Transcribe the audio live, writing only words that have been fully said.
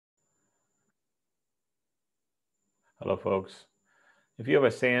Hello, folks. If you have a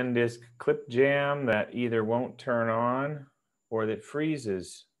SanDisk Clip Jam that either won't turn on or that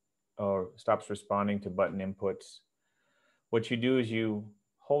freezes or stops responding to button inputs, what you do is you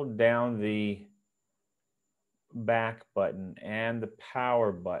hold down the back button and the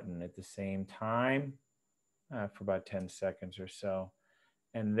power button at the same time for about 10 seconds or so,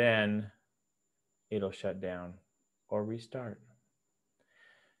 and then it'll shut down or restart.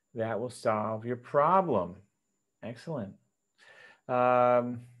 That will solve your problem. Excellent.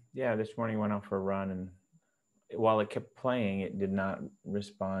 Yeah, this morning I went out for a run, and while it kept playing, it did not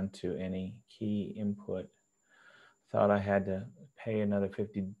respond to any key input. Thought I had to pay another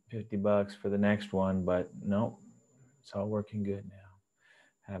 50 bucks for the next one, but nope, it's all working good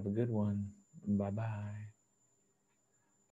now. Have a good one. Bye-bye.